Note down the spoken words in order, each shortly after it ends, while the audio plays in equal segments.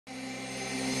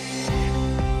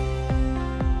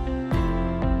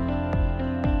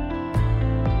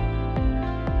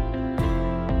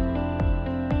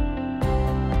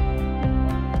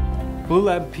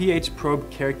Bluelab pH probe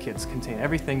care kits contain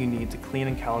everything you need to clean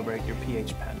and calibrate your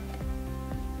pH pen.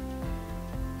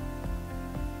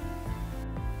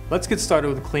 Let's get started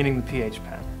with cleaning the pH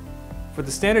pen. For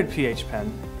the standard pH pen,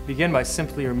 begin by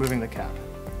simply removing the cap.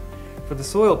 For the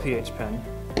soil pH pen,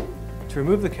 to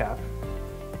remove the cap,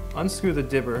 unscrew the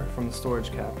dibber from the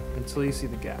storage cap until you see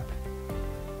the gap.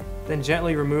 Then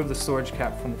gently remove the storage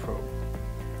cap from the probe.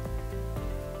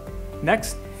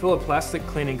 Next, fill a plastic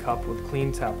cleaning cup with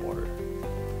clean tap water.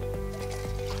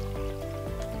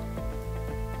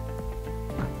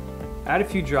 Add a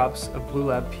few drops of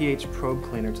Bluelab pH probe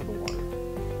cleaner to the water.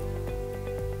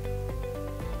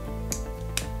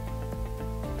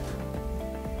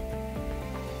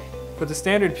 For the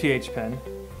standard pH pen,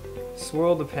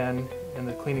 swirl the pen in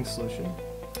the cleaning solution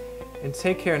and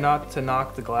take care not to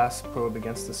knock the glass probe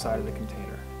against the side of the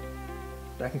container.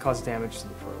 That can cause damage to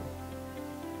the probe.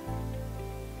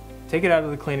 Take it out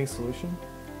of the cleaning solution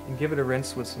and give it a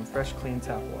rinse with some fresh clean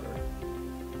tap water.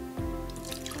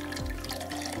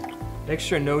 Make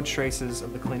sure no traces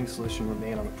of the cleaning solution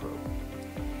remain on the probe.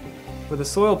 For the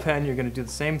soil pen, you're going to do the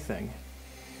same thing.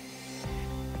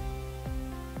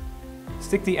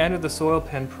 Stick the end of the soil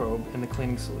pen probe in the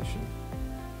cleaning solution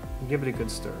and give it a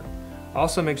good stir.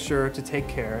 Also make sure to take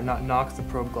care and not knock the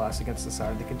probe glass against the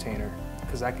side of the container,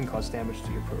 because that can cause damage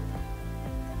to your probe.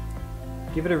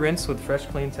 Give it a rinse with fresh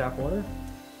clean tap water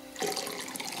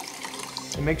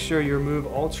and make sure you remove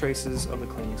all traces of the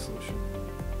cleaning solution.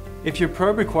 If your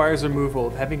probe requires removal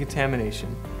of heavy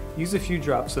contamination, use a few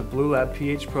drops of Bluelab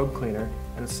pH probe cleaner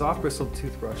and a soft bristled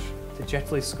toothbrush to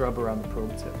gently scrub around the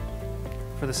probe tip.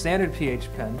 For the standard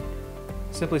pH pen,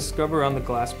 simply scrub around the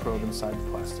glass probe inside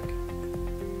the plastic.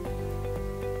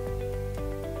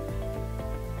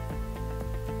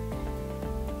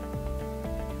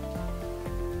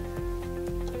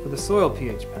 For the soil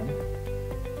pH pen,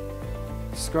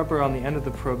 scrub around the end of the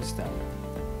probe stem.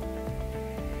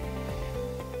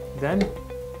 Then,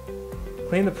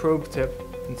 clean the probe tip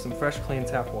in some fresh clean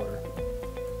tap water.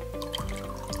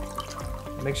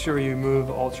 Make sure you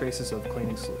remove all traces of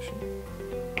cleaning solution.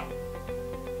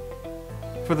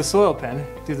 For the soil pen,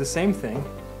 do the same thing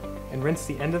and rinse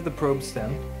the end of the probe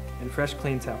stem in fresh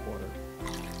clean tap water.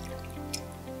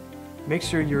 Make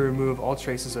sure you remove all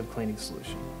traces of cleaning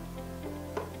solution.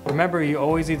 Remember, you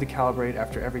always need to calibrate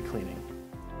after every cleaning.